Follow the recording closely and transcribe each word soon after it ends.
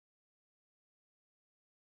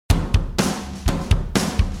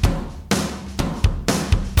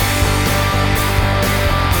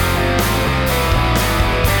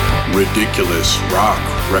Ridiculous Rock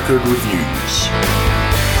Record Reviews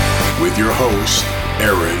with your host,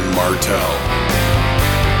 Aaron Martell.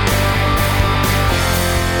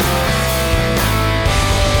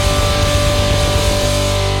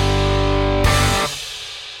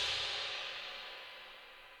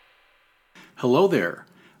 Hello there,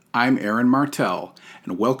 I'm Aaron Martell,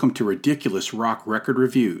 and welcome to Ridiculous Rock Record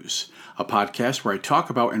Reviews, a podcast where I talk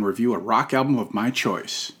about and review a rock album of my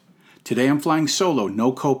choice. Today I'm flying solo,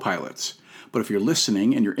 no co-pilots, but if you're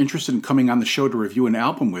listening and you're interested in coming on the show to review an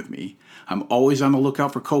album with me, I'm always on the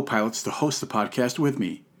lookout for co-pilots to host the podcast with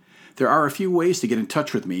me. There are a few ways to get in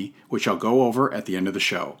touch with me, which I'll go over at the end of the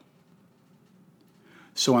show.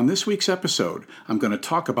 So on this week's episode, I'm going to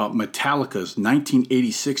talk about Metallica's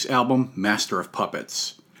 1986 album, Master of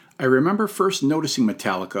Puppets. I remember first noticing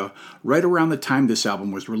Metallica right around the time this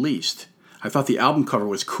album was released. I thought the album cover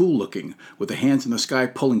was cool looking, with the hands in the sky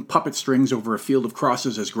pulling puppet strings over a field of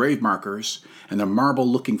crosses as grave markers, and the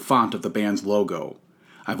marble-looking font of the band's logo.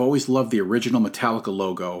 I've always loved the original Metallica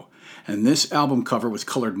logo, and this album cover was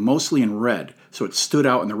colored mostly in red, so it stood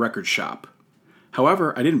out in the record shop.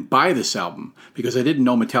 However, I didn't buy this album because I didn't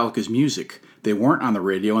know Metallica's music. They weren't on the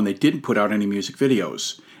radio and they didn't put out any music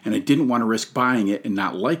videos, and I didn't want to risk buying it and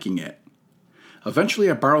not liking it. Eventually,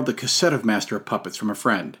 I borrowed the cassette of Master of Puppets from a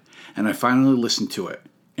friend, and I finally listened to it,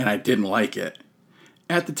 and I didn't like it.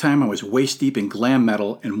 At the time, I was waist-deep in glam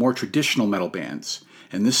metal and more traditional metal bands,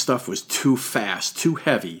 and this stuff was too fast, too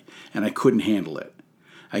heavy, and I couldn't handle it.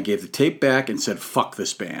 I gave the tape back and said, fuck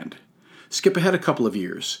this band. Skip ahead a couple of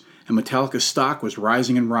years, and Metallica's stock was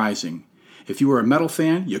rising and rising. If you were a metal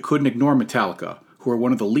fan, you couldn't ignore Metallica, who are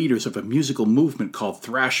one of the leaders of a musical movement called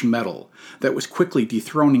thrash metal that was quickly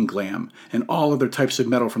dethroning glam and all other types of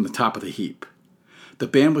metal from the top of the heap. The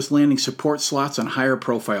band was landing support slots on higher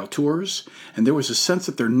profile tours, and there was a sense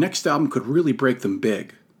that their next album could really break them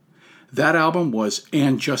big. That album was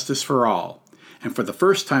And Justice for All, and for the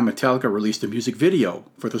first time Metallica released a music video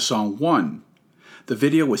for the song One. The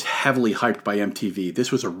video was heavily hyped by MTV.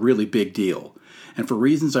 This was a really big deal. And for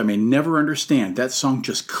reasons I may never understand, that song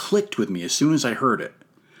just clicked with me as soon as I heard it.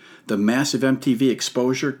 The massive MTV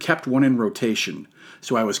exposure kept One in rotation,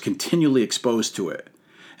 so I was continually exposed to it.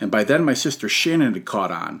 And by then my sister Shannon had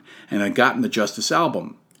caught on, and had gotten the Justice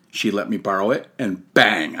album. She let me borrow it, and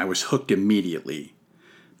bang, I was hooked immediately.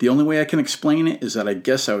 The only way I can explain it is that I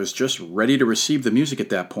guess I was just ready to receive the music at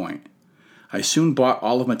that point. I soon bought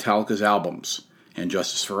all of Metallica's albums, And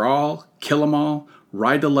Justice for All, Kill 'Em All,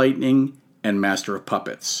 Ride the Lightning, and Master of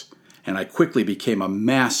Puppets, and I quickly became a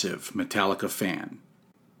massive Metallica fan.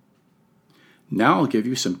 Now I'll give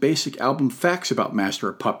you some basic album facts about Master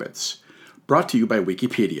of Puppets, brought to you by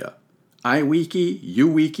Wikipedia. I wiki, you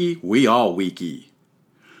wiki, we all wiki.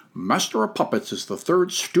 Master of Puppets is the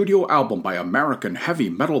third studio album by American heavy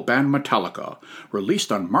metal band Metallica,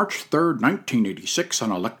 released on March 3, 1986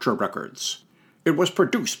 on Elektra Records. It was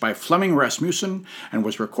produced by Flemming Rasmussen and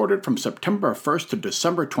was recorded from September 1st to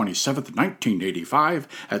December 27th, 1985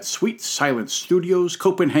 at Sweet Silence Studios,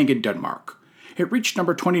 Copenhagen, Denmark. It reached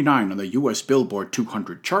number 29 on the U.S. Billboard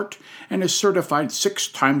 200 chart and is certified 6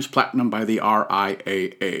 times platinum by the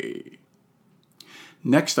RIAA.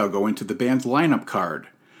 Next, I'll go into the band's lineup card.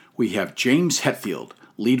 We have James Hetfield,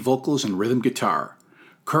 lead vocals and rhythm guitar,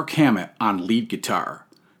 Kirk Hammett on lead guitar,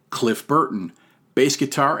 Cliff Burton, bass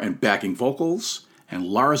guitar and backing vocals, and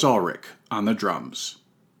Lars Ulrich on the drums.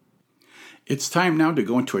 It's time now to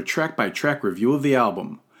go into a track-by-track review of the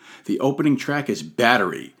album. The opening track is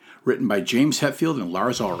Battery, written by James Hetfield and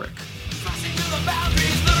Lars Ulrich.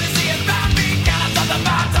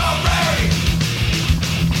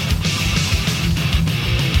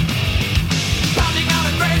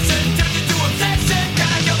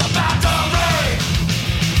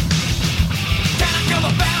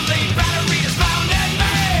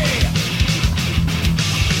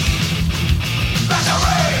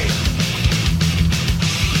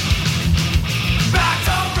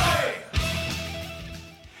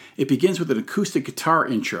 It begins with an acoustic guitar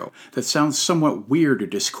intro that sounds somewhat weird or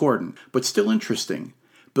discordant, but still interesting,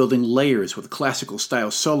 building layers with classical style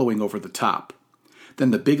soloing over the top.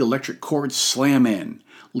 Then the big electric chords slam in,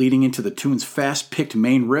 leading into the tune's fast-picked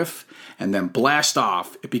main riff, and then blast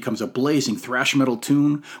off, it becomes a blazing thrash metal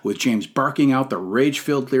tune with James barking out the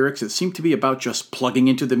rage-filled lyrics that seem to be about just plugging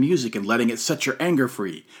into the music and letting it set your anger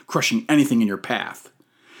free, crushing anything in your path.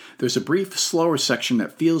 There's a brief, slower section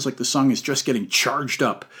that feels like the song is just getting charged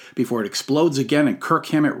up before it explodes again and Kirk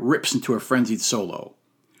Hammett rips into a frenzied solo.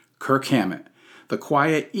 Kirk Hammett, the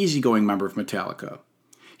quiet, easygoing member of Metallica.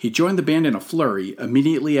 He joined the band in a flurry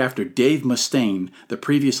immediately after Dave Mustaine, the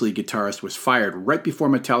previous lead guitarist, was fired right before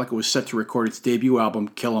Metallica was set to record its debut album,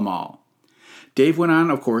 Kill 'Em All. Dave went on,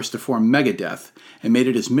 of course, to form Megadeth and made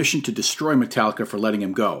it his mission to destroy Metallica for letting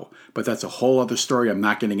him go, but that's a whole other story I'm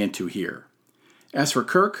not getting into here. As for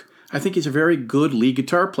Kirk, I think he's a very good lead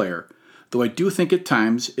guitar player, though I do think at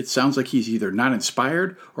times it sounds like he's either not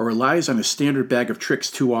inspired or relies on his standard bag of tricks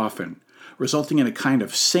too often, resulting in a kind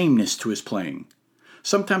of sameness to his playing.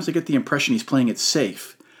 Sometimes I get the impression he's playing it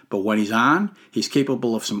safe, but when he's on, he's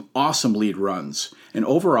capable of some awesome lead runs, and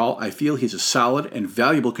overall I feel he's a solid and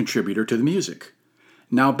valuable contributor to the music.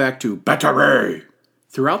 Now back to Battery!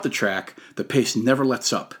 Throughout the track, the pace never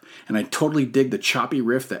lets up, and I totally dig the choppy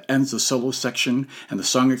riff that ends the solo section and the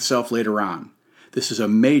song itself later on. This is a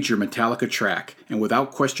major Metallica track, and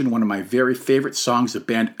without question one of my very favorite songs the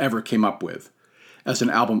band ever came up with. As an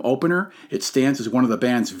album opener, it stands as one of the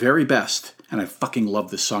band's very best, and I fucking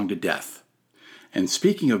love this song to death. And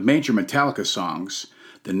speaking of major Metallica songs,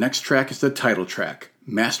 the next track is the title track,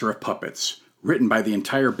 Master of Puppets, written by the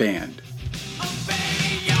entire band.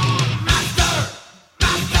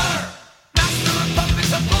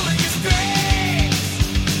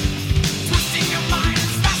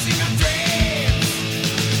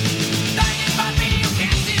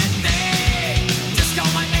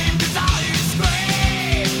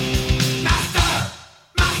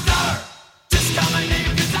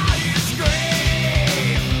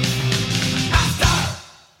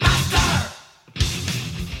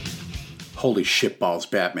 Holy shitballs,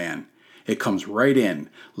 Batman. It comes right in,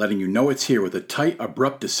 letting you know it's here with a tight,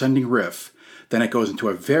 abrupt descending riff. Then it goes into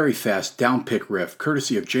a very fast down-pick riff,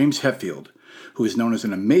 courtesy of James Hetfield, who is known as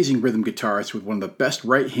an amazing rhythm guitarist with one of the best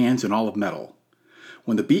right hands in all of metal.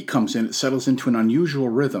 When the beat comes in, it settles into an unusual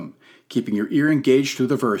rhythm, keeping your ear engaged through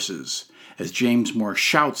the verses, as James more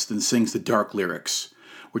shouts than sings the dark lyrics,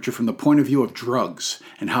 which are from the point of view of drugs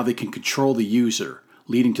and how they can control the user,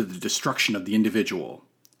 leading to the destruction of the individual.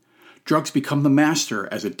 Drugs become the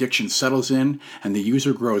master as addiction settles in and the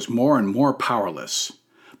user grows more and more powerless.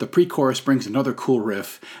 The pre-chorus brings another cool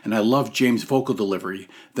riff, and I love James' vocal delivery.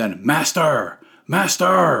 Then, Master!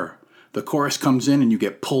 Master! The chorus comes in and you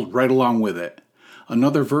get pulled right along with it.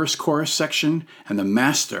 Another verse-chorus section, and the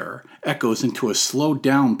Master echoes into a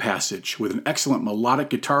slowed-down passage with an excellent melodic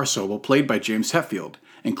guitar solo played by James Hetfield,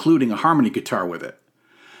 including a harmony guitar with it.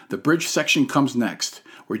 The bridge section comes next,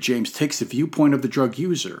 where James takes the viewpoint of the drug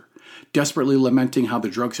user, desperately lamenting how the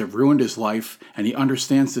drugs have ruined his life, and he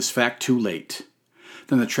understands this fact too late.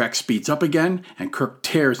 Then the track speeds up again, and Kirk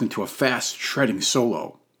tears into a fast, shredding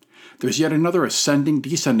solo. There's yet another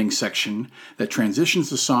ascending-descending section that transitions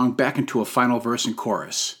the song back into a final verse and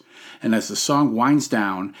chorus, and as the song winds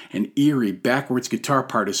down, an eerie backwards guitar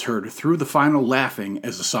part is heard through the final laughing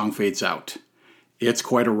as the song fades out. It's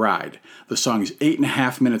quite a ride. The song is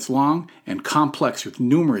 8.5 minutes long and complex with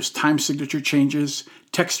numerous time signature changes,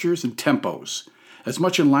 textures, and tempos, as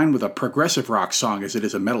much in line with a progressive rock song as it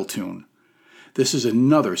is a metal tune. This is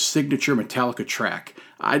another signature Metallica track.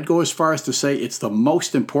 I'd go as far as to say it's the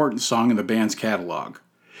most important song in the band's catalog.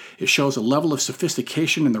 It shows a level of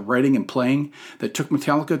sophistication in the writing and playing that took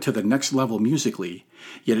Metallica to the next level musically,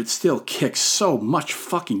 yet it still kicks so much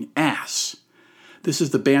fucking ass. This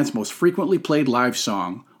is the band's most frequently played live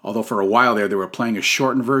song, although for a while there they were playing a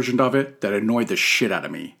shortened version of it that annoyed the shit out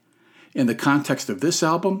of me. In the context of this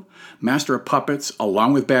album, Master of Puppets,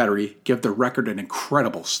 along with Battery, give the record an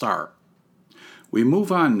incredible start. We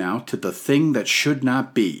move on now to The Thing That Should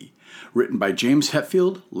Not Be, written by James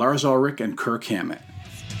Hetfield, Lars Ulrich, and Kirk Hammett.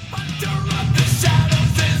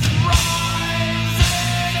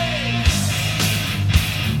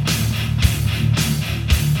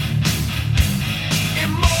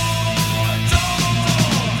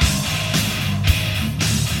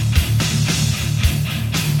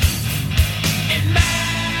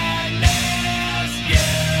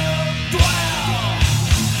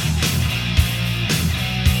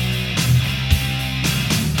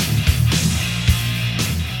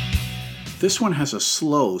 This one has a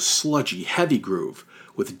slow, sludgy, heavy groove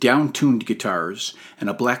with down-tuned guitars and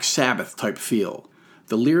a Black Sabbath-type feel.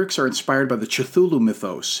 The lyrics are inspired by the Cthulhu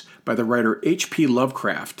mythos by the writer H.P.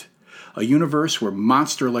 Lovecraft, a universe where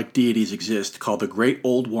monster-like deities exist called the Great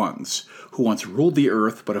Old Ones, who once ruled the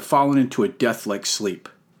earth but have fallen into a death-like sleep.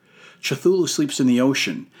 Cthulhu sleeps in the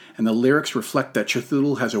ocean, and the lyrics reflect that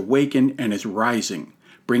Cthulhu has awakened and is rising,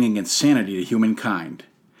 bringing insanity to humankind.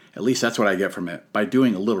 At least that's what I get from it, by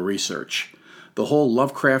doing a little research. The whole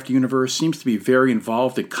Lovecraft universe seems to be very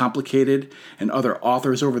involved and complicated, and other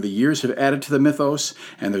authors over the years have added to the mythos,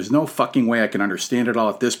 and there's no fucking way I can understand it all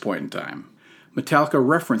at this point in time. Metallica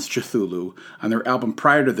referenced Cthulhu on their album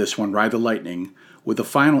prior to this one, Ride the Lightning, with the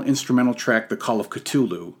final instrumental track, The Call of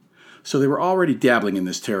Cthulhu, so they were already dabbling in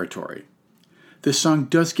this territory. This song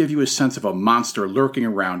does give you a sense of a monster lurking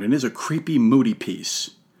around and is a creepy, moody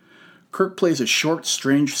piece. Kirk plays a short,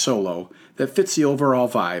 strange solo that fits the overall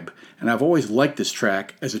vibe, and I've always liked this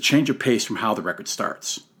track as a change of pace from how the record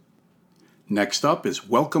starts. Next up is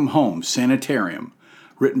Welcome Home, Sanitarium,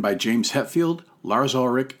 written by James Hetfield, Lars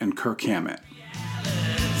Ulrich, and Kirk Hammett.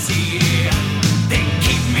 They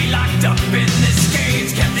keep me locked up in this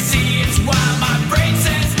cage. Can't they see it's why my brain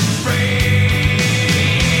says rage?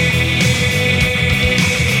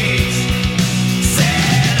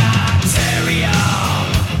 Sanitarium,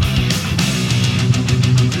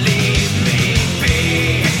 leave me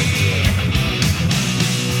be.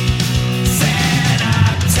 Sanitarium,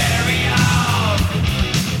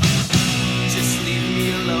 just leave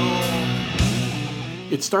me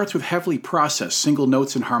alone. It starts with heavily processed single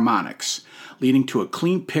notes and harmonics, leading to a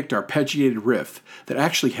clean-picked arpeggiated riff that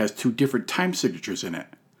actually has two different time signatures in it.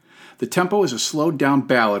 The tempo is a slowed-down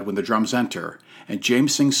ballad when the drums enter, and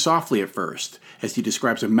James sings softly at first, as he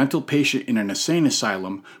describes a mental patient in an insane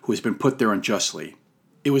asylum who has been put there unjustly.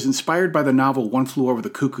 It was inspired by the novel One Flew Over the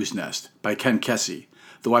Cuckoo's Nest by Ken Kesey,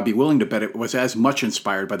 though I'd be willing to bet it was as much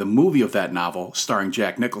inspired by the movie of that novel starring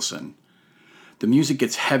Jack Nicholson. The music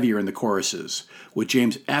gets heavier in the choruses, with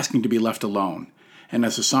James asking to be left alone, and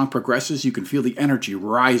as the song progresses, you can feel the energy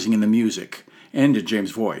rising in the music and in James'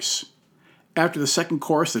 voice. After the second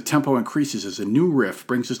chorus, the tempo increases as a new riff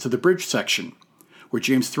brings us to the bridge section, where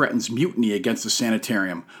James threatens mutiny against the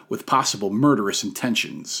sanitarium with possible murderous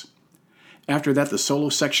intentions. After that, the solo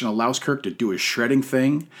section allows Kirk to do his shredding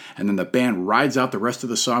thing, and then the band rides out the rest of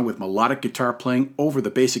the song with melodic guitar playing over the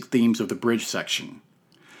basic themes of the bridge section.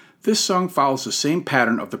 This song follows the same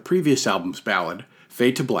pattern of the previous album's ballad,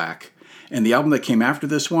 Fade to Black, and the album that came after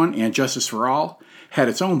this one, And Justice for All, had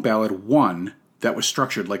its own ballad, One, that was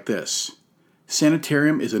structured like this.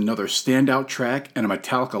 Sanitarium is another standout track and a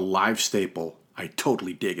Metallica live staple. I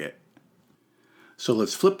totally dig it. So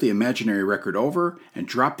let's flip the imaginary record over and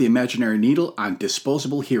drop the imaginary needle on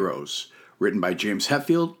Disposable Heroes, written by James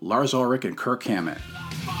Hetfield, Lars Ulrich, and Kirk Hammett.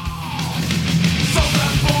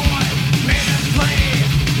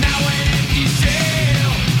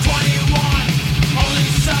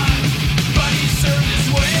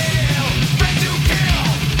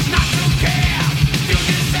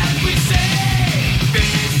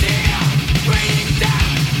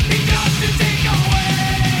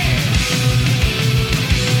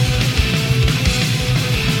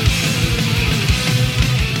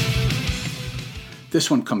 This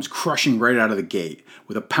one comes crushing right out of the gate,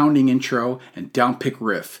 with a pounding intro and down-pick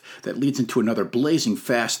riff that leads into another blazing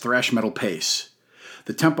fast thrash metal pace.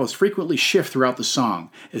 The tempos frequently shift throughout the song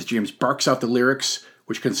as James barks out the lyrics,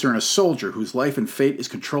 which concern a soldier whose life and fate is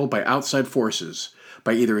controlled by outside forces,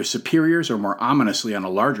 by either his superiors or more ominously on a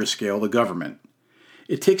larger scale, the government.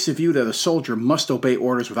 It takes the view that a soldier must obey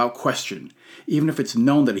orders without question, even if it's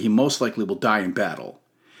known that he most likely will die in battle.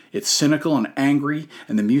 It's cynical and angry,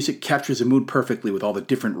 and the music captures the mood perfectly with all the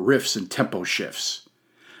different riffs and tempo shifts.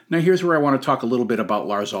 Now here's where I want to talk a little bit about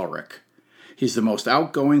Lars Ulrich. He's the most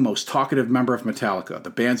outgoing, most talkative member of Metallica, the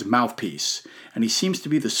band's mouthpiece, and he seems to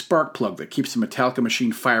be the spark plug that keeps the Metallica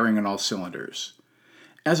machine firing on all cylinders.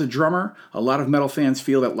 As a drummer, a lot of metal fans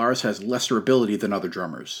feel that Lars has lesser ability than other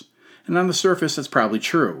drummers, and on the surface that's probably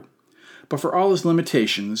true. But for all his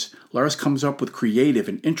limitations, Lars comes up with creative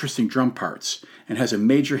and interesting drum parts, and has a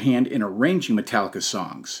major hand in arranging Metallica's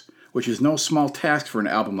songs, which is no small task for an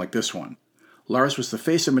album like this one. Lars was the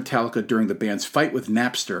face of Metallica during the band's fight with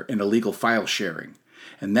Napster and illegal file sharing,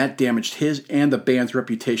 and that damaged his and the band's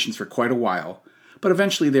reputations for quite a while, but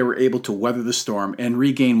eventually they were able to weather the storm and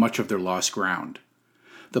regain much of their lost ground.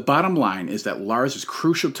 The bottom line is that Lars is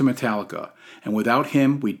crucial to Metallica, and without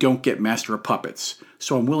him, we don't get Master of Puppets,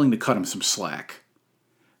 so I'm willing to cut him some slack.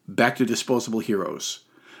 Back to Disposable Heroes.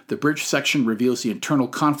 The bridge section reveals the internal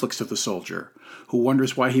conflicts of the soldier, who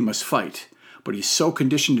wonders why he must fight, but he's so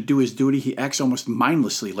conditioned to do his duty he acts almost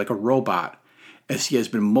mindlessly like a robot, as he has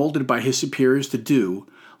been molded by his superiors to do,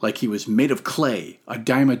 like he was made of clay, a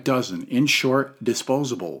dime a dozen, in short,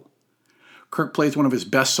 disposable. Kirk plays one of his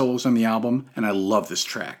best solos on the album, and I love this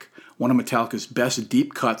track, one of Metallica's best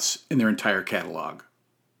deep cuts in their entire catalog.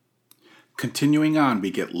 Continuing on,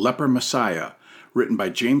 we get Leper Messiah, written by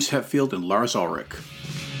James Hetfield and Lars Ulrich.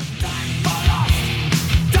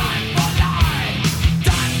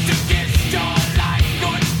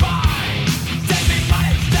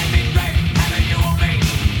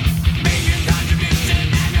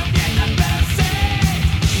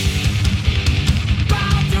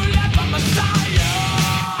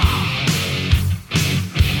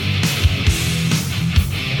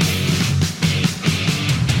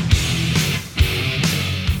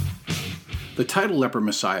 The title Leper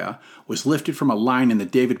Messiah was lifted from a line in the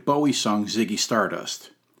David Bowie song Ziggy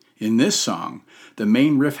Stardust. In this song, the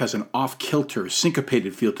main riff has an off-kilter,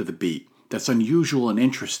 syncopated feel to the beat that's unusual and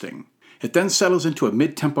interesting. It then settles into a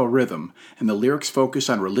mid-tempo rhythm, and the lyrics focus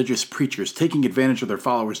on religious preachers taking advantage of their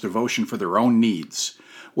followers' devotion for their own needs,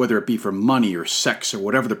 whether it be for money or sex or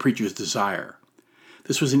whatever the preachers desire.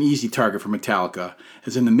 This was an easy target for Metallica,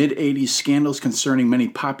 as in the mid-'80s scandals concerning many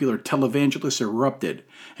popular televangelists erupted,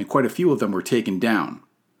 and quite a few of them were taken down.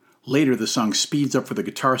 Later, the song speeds up for the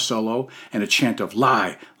guitar solo and a chant of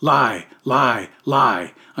lie, lie, lie,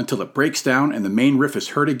 lie, until it breaks down and the main riff is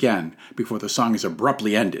heard again before the song is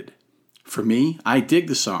abruptly ended. For me, I dig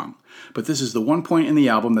the song, but this is the one point in the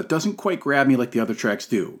album that doesn't quite grab me like the other tracks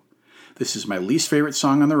do. This is my least favorite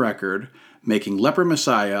song on the record, making Leper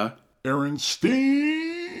Messiah Aaron's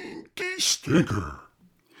Stinky Stinker.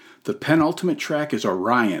 The penultimate track is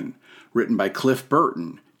Orion, written by Cliff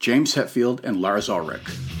Burton, James Hetfield, and Lars Ulrich.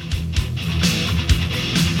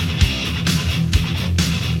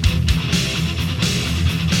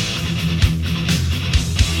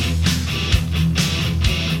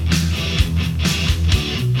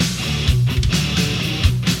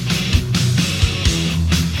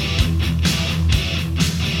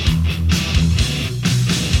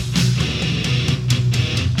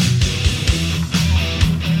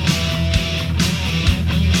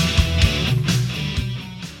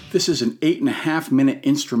 This is an 8.5-minute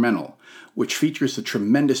instrumental, which features the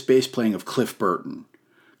tremendous bass playing of Cliff Burton.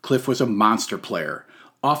 Cliff was a monster player,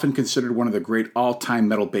 often considered one of the great all-time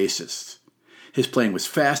metal bassists. His playing was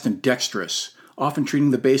fast and dexterous, often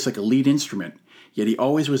treating the bass like a lead instrument, yet he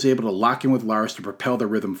always was able to lock in with Lars to propel the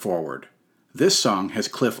rhythm forward. This song has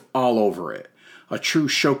Cliff all over it, a true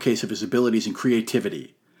showcase of his abilities and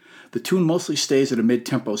creativity. The tune mostly stays at a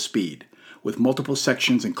mid-tempo speed, with multiple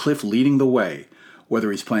sections and Cliff leading the way, whether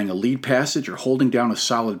he's playing a lead passage or holding down a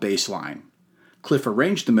solid bass line. Cliff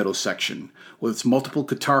arranged the middle section, with its multiple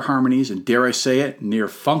guitar harmonies and, dare I say it, near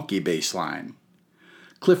funky bass line.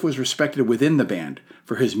 Cliff was respected within the band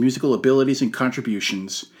for his musical abilities and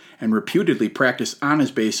contributions, and reputedly practiced on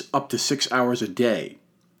his bass up to 6 hours a day.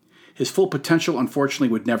 His full potential unfortunately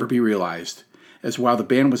would never be realized, as while the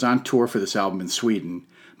band was on tour for this album in Sweden,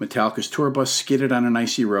 Metallica's tour bus skidded on an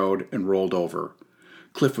icy road and rolled over.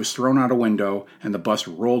 Cliff was thrown out a window, and the bus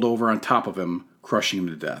rolled over on top of him, crushing him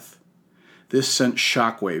to death. This sent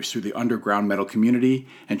shockwaves through the underground metal community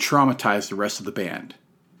and traumatized the rest of the band.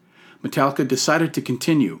 Metallica decided to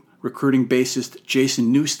continue, recruiting bassist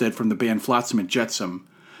Jason Newsted from the band Flotsam and Jetsam,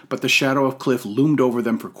 but the shadow of Cliff loomed over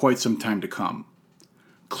them for quite some time to come.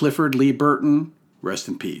 Clifford Lee Burton, rest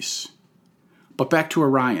in peace. But back to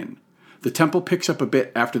Orion. The tempo picks up a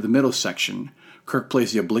bit after the middle section. Kirk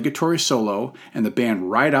plays the obligatory solo, and the band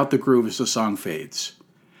ride out the groove as the song fades.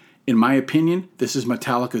 In my opinion, this is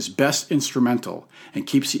Metallica's best instrumental and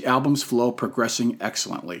keeps the album's flow progressing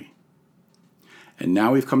excellently. And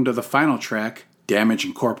now we've come to the final track, Damage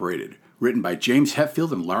Incorporated, written by James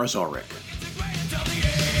Hetfield and Lars Ulrich.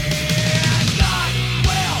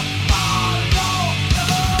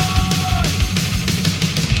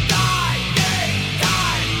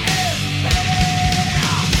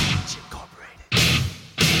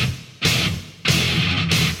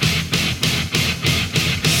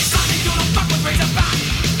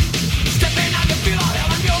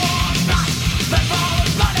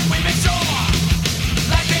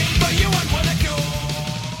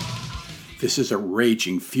 This is a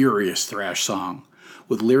raging, furious thrash song,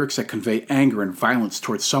 with lyrics that convey anger and violence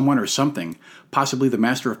towards someone or something, possibly the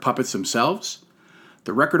master of puppets themselves.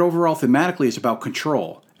 The record overall thematically is about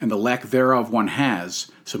control, and the lack thereof one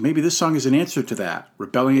has, so maybe this song is an answer to that,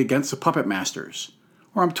 rebelling against the puppet masters.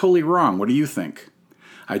 Or I'm totally wrong, what do you think?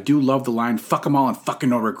 I do love the line, "fuck 'em all and fucking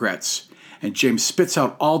no regrets," and James spits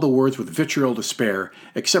out all the words with vitriol to spare,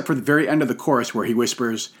 except for the very end of the chorus where he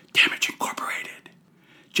whispers, "Damage Incorporated."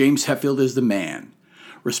 James Hetfield is the man.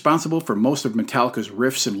 Responsible for most of Metallica's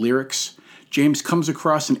riffs and lyrics, James comes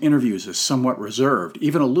across in interviews as somewhat reserved,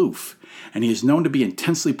 even aloof, and he is known to be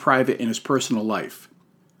intensely private in his personal life.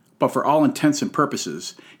 But for all intents and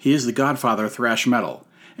purposes, he is the godfather of thrash metal,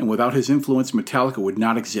 and without his influence, Metallica would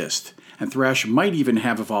not exist, and thrash might even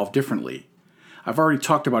have evolved differently. I've already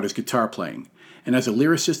talked about his guitar playing, and as a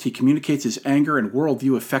lyricist, he communicates his anger and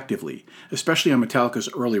worldview effectively, especially on Metallica's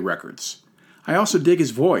early records. I also dig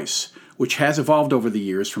his voice, which has evolved over the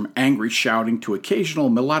years from angry shouting to occasional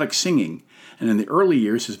melodic singing, and in the early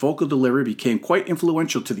years his vocal delivery became quite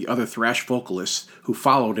influential to the other thrash vocalists who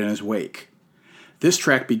followed in his wake. This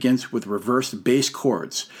track begins with reversed bass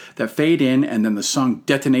chords that fade in, and then the song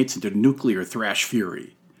detonates into nuclear thrash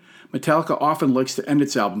fury. Metallica often likes to end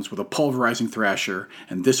its albums with a pulverizing thrasher,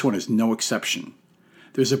 and this one is no exception.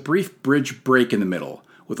 There's a brief bridge break in the middle,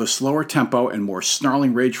 with a slower tempo and more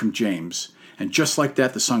snarling rage from James, and just like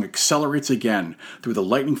that, the song accelerates again through the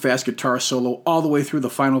lightning-fast guitar solo all the way through the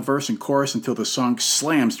final verse and chorus until the song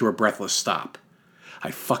slams to a breathless stop.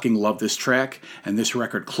 I fucking love this track, and this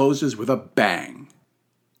record closes with a bang.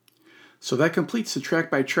 So that completes the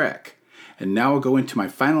track by track, and now I'll go into my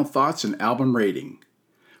final thoughts and album rating.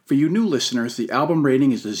 For you new listeners, the album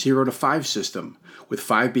rating is a 0 to 5 system, with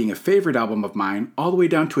 5 being a favorite album of mine all the way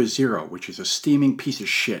down to a 0, which is a steaming piece of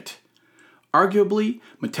shit. Arguably,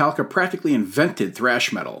 Metallica practically invented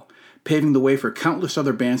thrash metal, paving the way for countless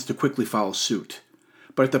other bands to quickly follow suit.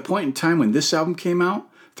 But at the point in time when this album came out,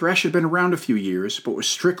 thrash had been around a few years, but was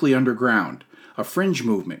strictly underground, a fringe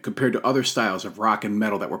movement compared to other styles of rock and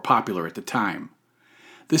metal that were popular at the time.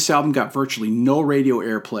 This album got virtually no radio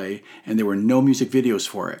airplay, and there were no music videos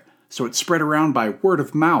for it, so it spread around by word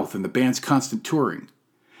of mouth and the band's constant touring.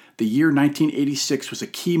 The year 1986 was a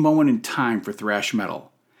key moment in time for thrash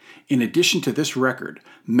metal. In addition to this record,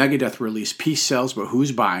 Megadeth released Peace Sells But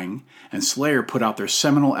Who's Buying, and Slayer put out their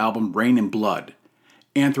seminal album Rain and Blood.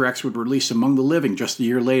 Anthrax would release Among the Living just a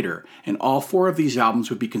year later, and all 4 of these albums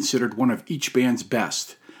would be considered one of each band's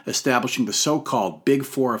best, establishing the so-called Big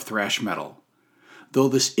Four of thrash metal. Though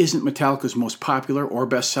this isn't Metallica's most popular or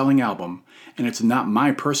best-selling album, and it's not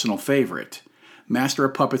my personal favorite, Master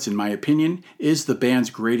of Puppets, in my opinion, is the band's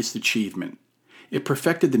greatest achievement. It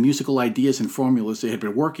perfected the musical ideas and formulas they had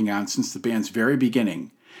been working on since the band's very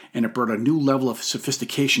beginning, and it brought a new level of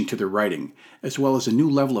sophistication to their writing, as well as a new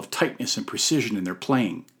level of tightness and precision in their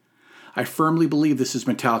playing. I firmly believe this is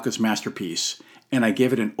Metallica's masterpiece, and I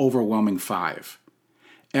give it an overwhelming 5.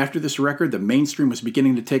 After this record, the mainstream was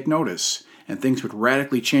beginning to take notice, and things would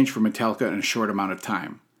radically change for Metallica in a short amount of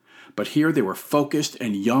time. But here they were focused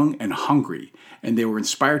and young and hungry, and they were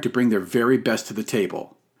inspired to bring their very best to the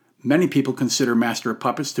table. Many people consider Master of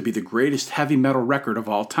Puppets to be the greatest heavy metal record of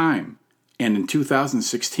all time. And in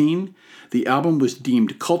 2016, the album was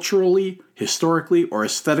deemed culturally, historically, or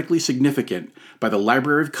aesthetically significant by the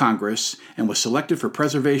Library of Congress and was selected for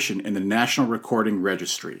preservation in the National Recording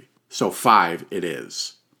Registry. So 5 it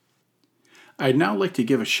is. I'd now like to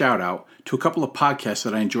give a shout out to a couple of podcasts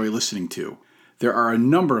that I enjoy listening to. There are a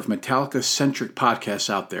number of Metallica-centric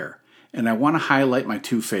podcasts out there, and I want to highlight my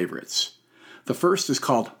 2 favorites. The first is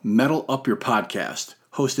called Metal Up Your Podcast,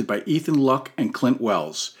 hosted by Ethan Luck and Clint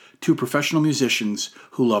Wells, 2 professional musicians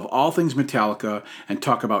who love all things Metallica and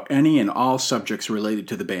talk about any and all subjects related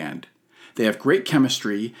to the band. They have great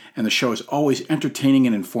chemistry, and the show is always entertaining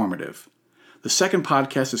and informative. The second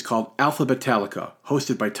podcast is called Alphabetallica,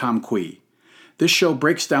 hosted by Tom Quee. This show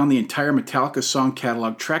breaks down the entire Metallica song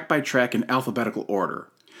catalog track by track in alphabetical order.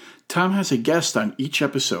 Tom has a guest on each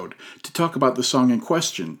episode to talk about the song in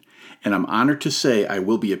question, and I'm honored to say I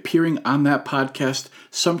will be appearing on that podcast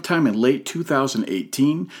sometime in late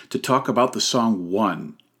 2018 to talk about the song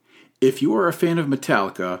One. If you are a fan of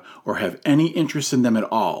Metallica or have any interest in them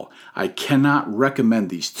at all, I cannot recommend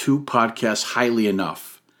these 2 podcasts highly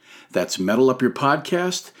enough. That's Metal Up Your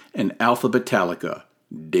Podcast and Alphabetallica.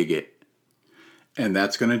 Dig it. And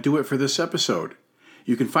that's going to do it for this episode.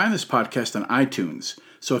 You can find this podcast on iTunes,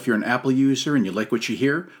 so if you're an Apple user and you like what you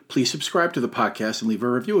hear, please subscribe to the podcast and leave a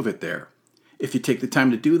review of it there. If you take the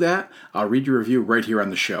time to do that, I'll read your review right here on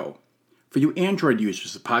the show. For you Android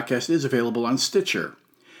users, the podcast is available on Stitcher.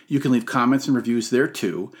 You can leave comments and reviews there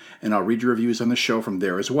too, and I'll read your reviews on the show from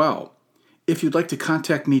there as well. If you'd like to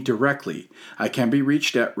contact me directly, I can be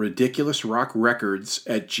reached at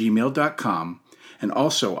ridiculousrockrecords@gmail.com and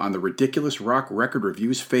also on the Ridiculous Rock Record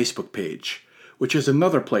Reviews Facebook page, which is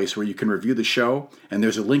another place where you can review the show, and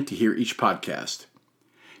there's a link to hear each podcast.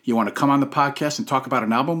 You want to come on the podcast and talk about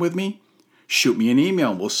an album with me? Shoot me an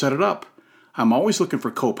email and we'll set it up. I'm always looking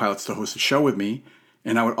for co-pilots to host a show with me,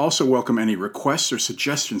 and I would also welcome any requests or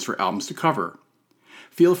suggestions for albums to cover.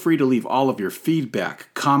 Feel free to leave all of your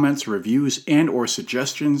feedback, comments, reviews, and or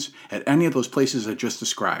suggestions at any of those places I just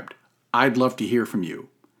described. I'd love to hear from you.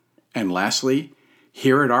 And lastly,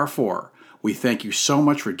 here at R4, we thank you so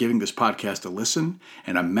much for giving this podcast a listen,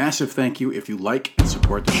 and a massive thank you if you like and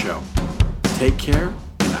support the show. Take care,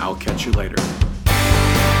 and I'll catch you later.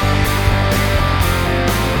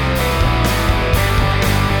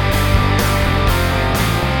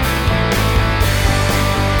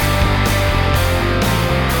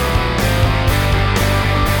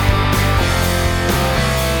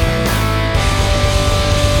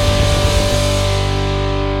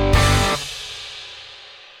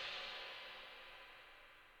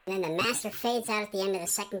 And then the master fades out at the end of the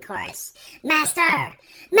second chorus. Master!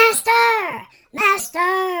 Master!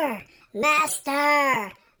 Master!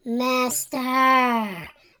 Master! Master!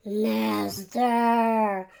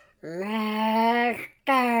 Master! Master!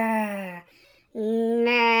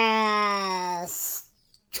 Master!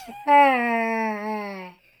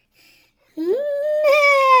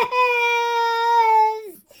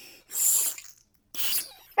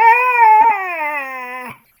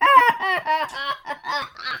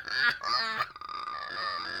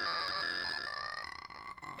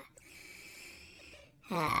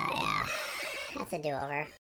 Yeah, that's a do-over.